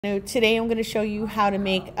So today I'm going to show you how to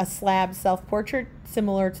make a slab self-portrait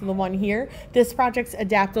similar to the one here. This project's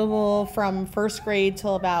adaptable from first grade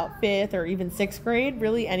till about 5th or even 6th grade.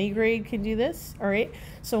 Really any grade can do this. All right,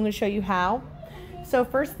 so I'm going to show you how. So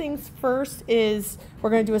first things first is we're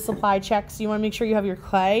going to do a supply check. So you want to make sure you have your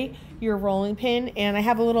clay, your rolling pin, and I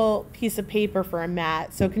have a little piece of paper for a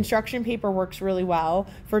mat. So construction paper works really well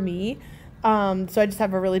for me. So I just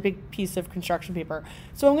have a really big piece of construction paper.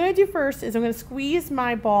 So what I'm going to do first is I'm going to squeeze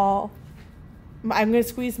my ball. I'm going to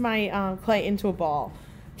squeeze my clay into a ball,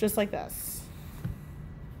 just like this.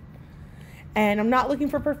 And I'm not looking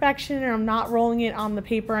for perfection, and I'm not rolling it on the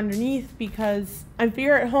paper underneath because if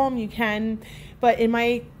you're at home you can, but in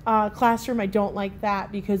my classroom I don't like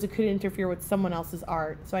that because it could interfere with someone else's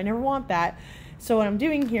art. So I never want that. So what I'm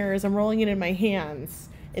doing here is I'm rolling it in my hands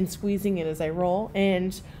and squeezing it as I roll,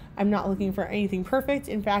 and I'm not looking for anything perfect.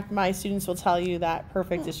 In fact, my students will tell you that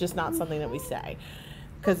perfect is just not something that we say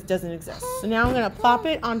because it doesn't exist. So now I'm going to plop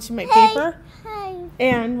it onto my paper.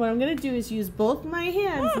 And what I'm going to do is use both my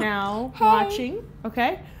hands now, watching,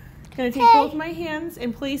 okay? I'm going to take both my hands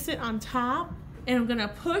and place it on top, and I'm going to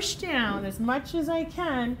push down as much as I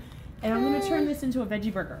can, and I'm going to turn this into a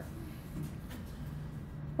veggie burger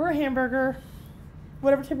or a hamburger,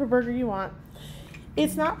 whatever type of burger you want.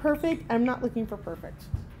 It's not perfect. I'm not looking for perfect.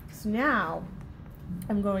 So now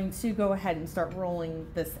I'm going to go ahead and start rolling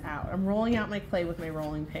this out. I'm rolling out my clay with my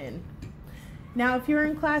rolling pin. Now if you're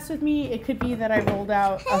in class with me, it could be that I rolled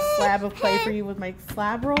out a slab of clay for you with my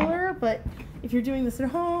slab roller, but if you're doing this at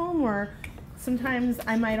home, or sometimes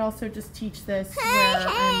I might also just teach this where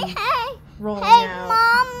I'm rolling out.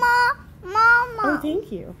 Mama. Oh,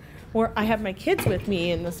 thank you. Or I have my kids with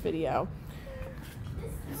me in this video.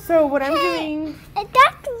 So what I'm doing.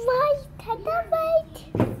 That's right. That's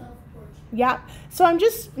right. Yeah, so I'm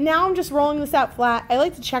just rolling this out flat. I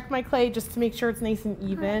like to check my clay just to make sure it's nice and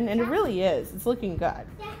even, and it really is. It's looking good.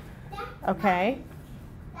 Okay.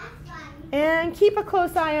 And keep a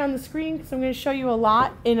close eye on the screen because I'm going to show you a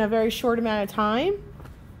lot in a very short amount of time.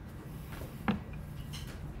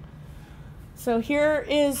 So here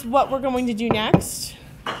is what we're going to do next.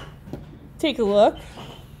 Take a look.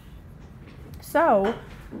 So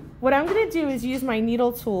what I'm going to do is use my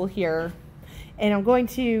needle tool here, and I'm going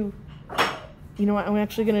to, you know what, I'm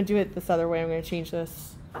actually going to do it this other way. I'm going to change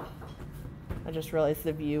this. I just realized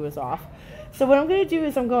the view is off. So what I'm going to do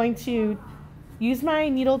is I'm going to use my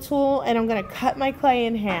needle tool, and I'm going to cut my clay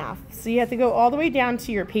in half. So you have to go all the way down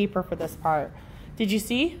to your paper for this part. Did you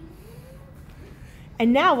see?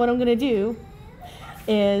 And now what I'm going to do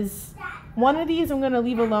is one of these I'm going to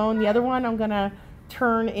leave alone. The other one I'm going to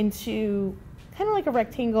turn into kind of like a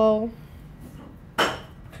rectangle.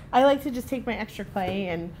 I like to just take my extra clay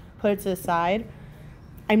and put it to the side.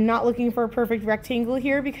 I'm not looking for a perfect rectangle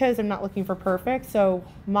here because I'm not looking for perfect. So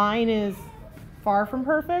mine is far from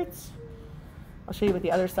perfect. I'll show you what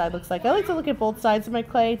the other side looks like. I like to look at both sides of my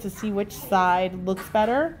clay to see which side looks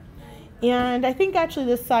better. And I think actually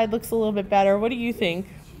this side looks a little bit better. What do you think?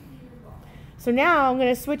 So now I'm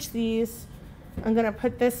going to switch these. I'm going to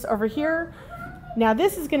put this over here. Now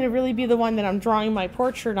this is going to really be the one that I'm drawing my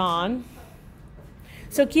portrait on.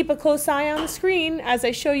 So keep a close eye on the screen as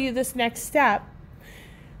I show you this next step.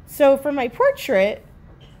 So for my portrait,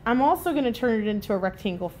 I'm also going to turn it into a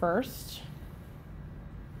rectangle first.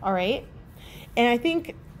 All right. And I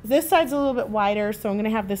think this side's a little bit wider, so I'm going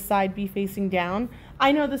to have this side be facing down.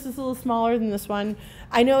 I know this is a little smaller than this one.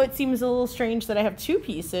 I know it seems a little strange that I have two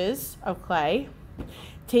pieces of clay.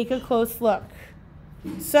 Take a close look.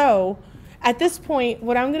 So at this point,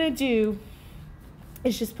 what I'm going to do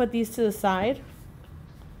is just put these to the side.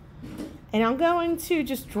 And I'm going to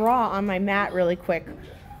just draw on my mat really quick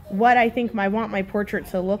what I think I want my portrait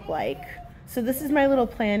to look like. So this is my little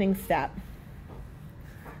planning step.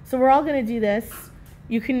 So we're all going to do this.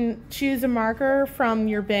 You can choose a marker from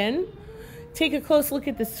your bin. Take a close look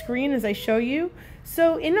at the screen as I show you.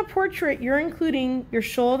 So in a portrait, you're including your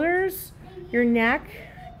shoulders, your neck,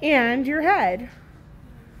 and your head.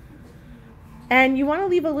 And you want to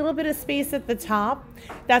leave a little bit of space at the top.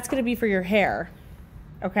 That's going to be for your hair.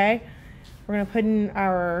 Okay? We're going to put in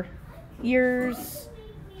our ears,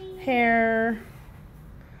 hair,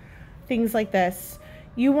 things like this.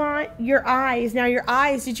 You want your eyes. Now your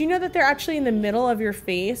eyes, did you know that they're actually in the middle of your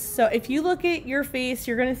face? So if you look at your face,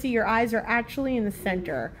 you're going to see your eyes are actually in the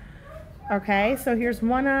center. Okay? So here's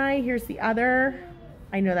one eye, here's the other.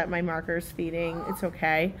 I know that my marker is fading. It's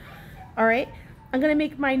okay. All right? I'm going to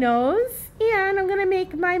make my nose, and I'm going to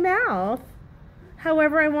make my mouth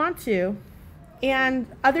however I want to. And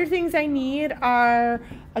other things I need are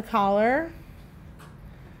a collar.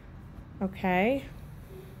 Okay.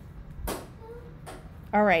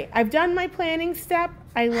 All right, I've done my planning step.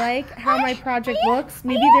 I like how my project looks.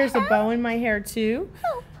 Maybe there's a bow in my hair too.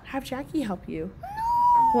 Have Jackie help you.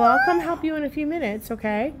 Well, I'll come help you in a few minutes,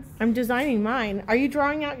 okay? I'm designing mine. Are you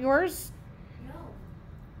drawing out yours? No.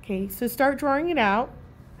 Okay, so start drawing it out.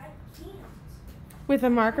 I can't. With a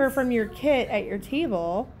marker from your kit at your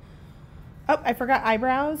table. Oh, I forgot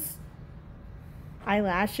eyebrows.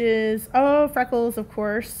 Eyelashes. Oh, freckles, of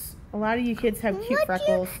course. A lot of you kids have cute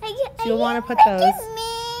freckles. So you'll want to put those.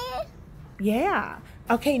 Yeah.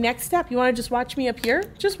 Okay, next step. You want to just watch me up here?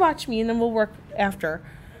 Just watch me and then we'll work after.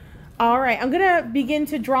 All right, I'm going to begin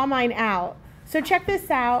to draw mine out. So check this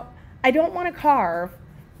out. I don't want to carve.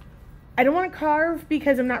 I don't want to carve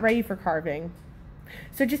because I'm not ready for carving.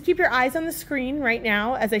 So just keep your eyes on the screen right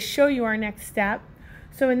now as I show you our next step.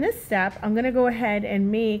 So in this step, I'm going to go ahead and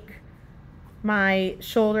make my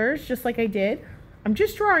shoulders just like I did. I'm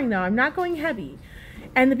just drawing though. I'm not going heavy.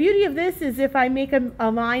 And the beauty of this is if I make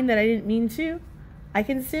a line that I didn't mean to, I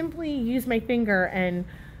can simply use my finger and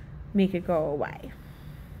make it go away.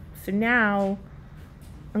 So now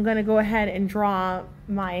I'm going to go ahead and draw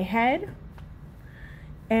my head,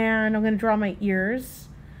 and I'm going to draw my ears,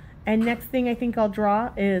 and next thing I think I'll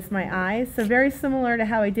draw is my eyes. So very similar to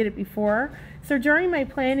how I did it before. So during my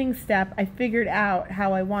planning step, I figured out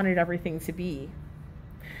how I wanted everything to be.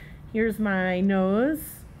 Here's my nose.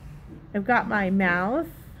 I've got my mouth.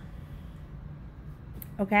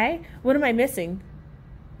 Okay, what am I missing?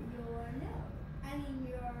 Your nose. I mean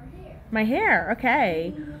your hair. My hair,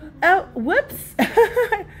 okay. Oh, whoops.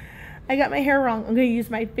 I got my hair wrong. I'm going to use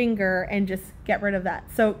my finger and just get rid of that.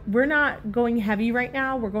 So we're not going heavy right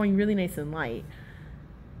now. We're going really nice and light.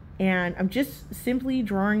 And I'm just simply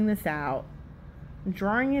drawing this out. I'm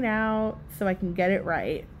drawing it out so I can get it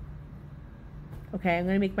right. Okay, I'm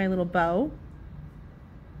going to make my little bow.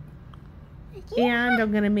 And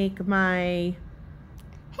I'm going to make my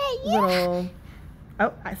little...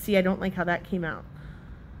 Oh, I see, I don't like how that came out.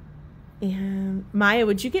 And Maya,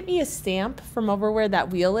 would you get me a stamp from over where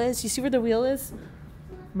that wheel is? You see where the wheel is?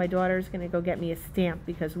 My daughter's going to go get me a stamp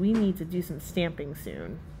because we need to do some stamping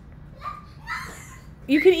soon.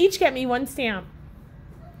 You can each get me one stamp.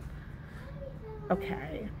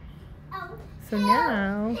 Okay. So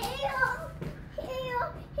now...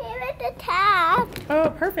 Here at the top.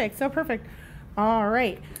 Oh, perfect. So perfect. All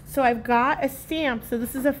right. So I've got a stamp. So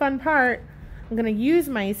this is a fun part. I'm going to use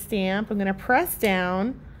my stamp. I'm going to press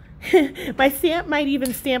down. My stamp might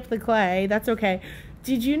even stamp the clay. That's okay.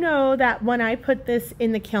 Did you know that when I put this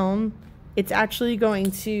in the kiln, it's actually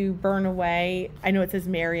going to burn away? I know it says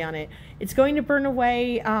Mary on it. It's going to burn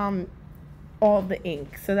away all the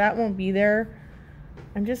ink. So that won't be there.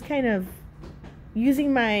 I'm just kind of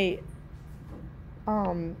using my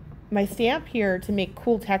my stamp here to make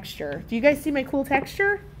cool texture. Do you guys see my cool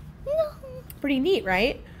texture? No. Pretty neat,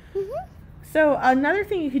 right? Mm-hmm. So another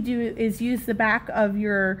thing you could do is use the back of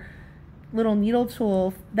your little needle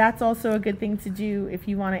tool. That's also a good thing to do if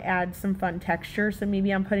you want to add some fun texture. So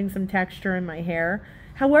maybe I'm putting some texture in my hair.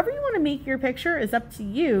 However you want to make your picture is up to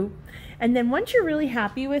you. And then once you're really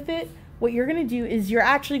happy with it, what you're going to do is you're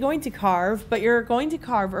actually going to carve, but you're going to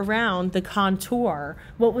carve around the contour.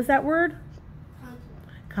 What was that word?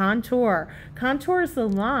 Contour. Contour is the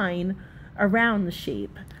line around the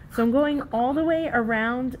shape. So I'm going all the way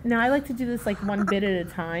around. Now I like to do this like one bit at a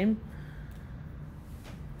time.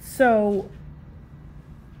 So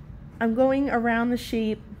I'm going around the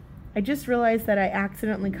shape. I just realized that I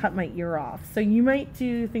accidentally cut my ear off. So you might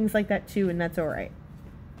do things like that too, and that's all right.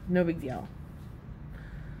 No big deal.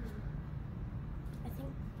 I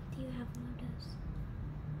think, do you have one of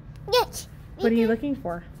those? Yes. What are you looking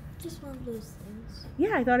for? Just one of those things.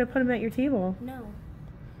 Yeah, I thought I put them at your table. No.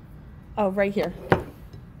 Oh, right here.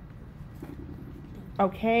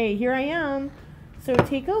 Okay, here I am. So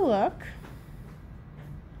take a look.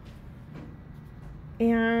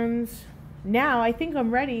 And now I think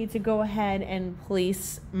I'm ready to go ahead and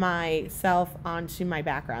place myself onto my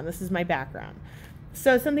background. This is my background.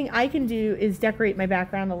 So something I can do is decorate my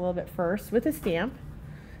background a little bit first with a stamp.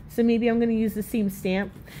 So maybe I'm going to use the same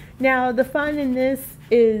stamp. Now the fun in this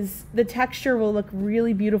is the texture will look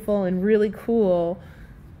really beautiful and really cool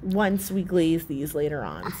once we glaze these later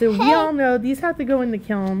on. So we all know these have to go in the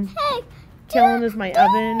kiln. Hey, Kiln is my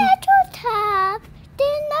oven. Another tab.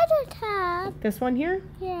 There's another tab. This one here?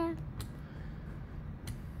 Yeah.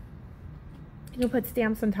 You'll put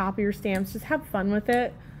stamps on top of your stamps. Just have fun with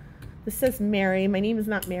it. This says Mary. My name is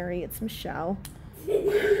not Mary. It's Michelle.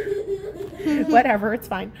 Whatever. It's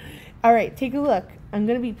fine. All right. Take a look. I'm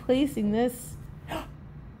going to be placing this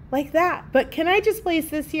like that. But can I just place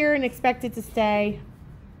this here and expect it to stay?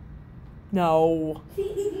 No.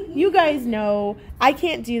 You guys know I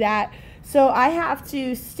can't do that. So I have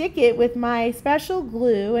to stick it with my special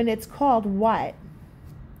glue, and it's called what?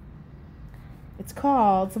 It's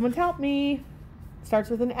called, someone help me. Starts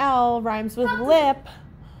with an L, rhymes with lip.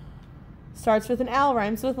 Starts with an L,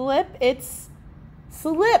 rhymes with lip. It's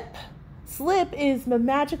slip. Slip is the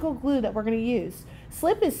magical glue that we're going to use.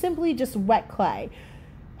 Slip is simply just wet clay.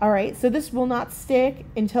 All right, so this will not stick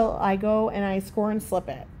until I go and I score and slip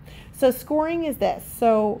it. So scoring is this.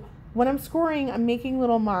 So when I'm scoring, I'm making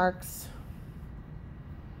little marks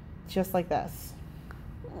just like this.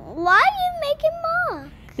 Why are you making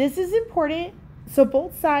marks? This is important. So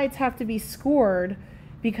both sides have to be scored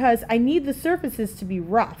because I need the surfaces to be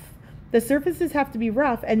rough. The surfaces have to be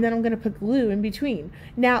rough, and then I'm going to put glue in between.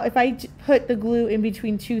 Now, if I put the glue in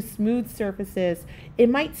between two smooth surfaces, it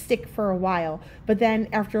might stick for a while, but then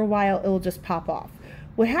after a while, it'll just pop off.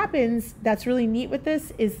 What happens that's really neat with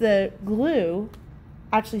this is the glue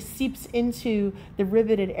actually seeps into the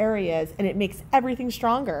riveted areas, and it makes everything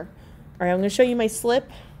stronger. All right, I'm going to show you my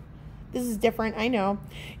slip. This is different, I know.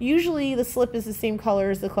 Usually the slip is the same color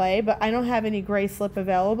as the clay, but I don't have any gray slip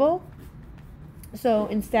available. So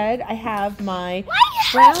instead, I have my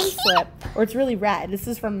brown slip, or it's really red. This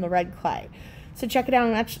is from the red clay. So check it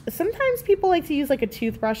out. Sometimes people like to use like a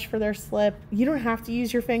toothbrush for their slip. You don't have to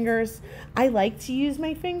use your fingers. I like to use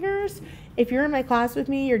my fingers. If you're in my class with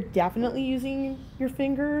me, you're definitely using your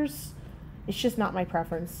fingers. It's just not my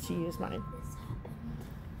preference to use mine. This happened.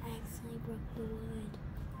 I accidentally broke the wood.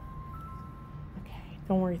 Okay,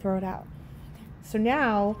 don't worry, throw it out. So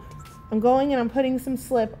now I'm going and I'm putting some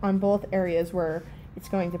slip on both areas where it's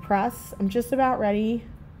going to press. I'm just about ready.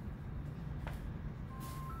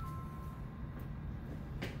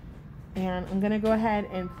 And I'm going to go ahead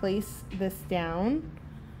and place this down.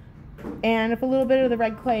 And if a little bit of the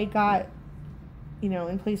red clay got, you know,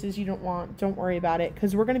 in places you don't want, don't worry about it,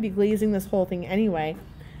 because we're going to be glazing this whole thing anyway.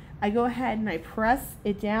 I go ahead and I press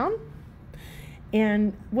it down.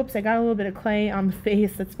 And whoops, I got a little bit of clay on the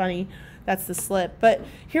face. That's funny. That's the slip. But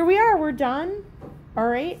here we are. We're done. All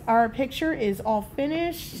right. Our picture is all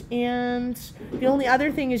finished. And the only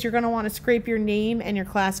other thing is you're going to want to scrape your name and your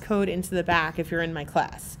class code into the back if you're in my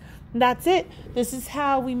class. And that's it. This is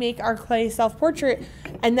how we make our clay self-portrait.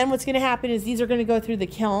 And then what's going to happen is these are going to go through the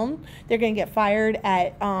kiln. They're going to get fired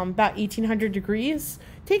at about 1800 degrees.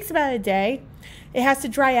 It takes about a day. It has to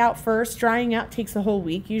dry out first. Drying out takes a whole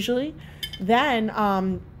week usually. Then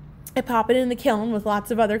I pop it in the kiln with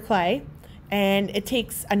lots of other clay, and it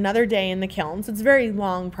takes another day in the kiln. So it's a very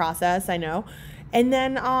long process, I know. And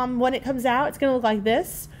then when it comes out, it's going to look like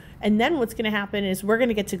this. And then what's going to happen is we're going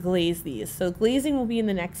to get to glaze these. So glazing will be in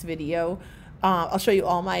the next video. I'll show you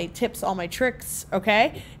all my tips, all my tricks,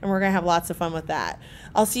 okay? And we're going to have lots of fun with that.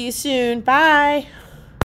 I'll see you soon. Bye.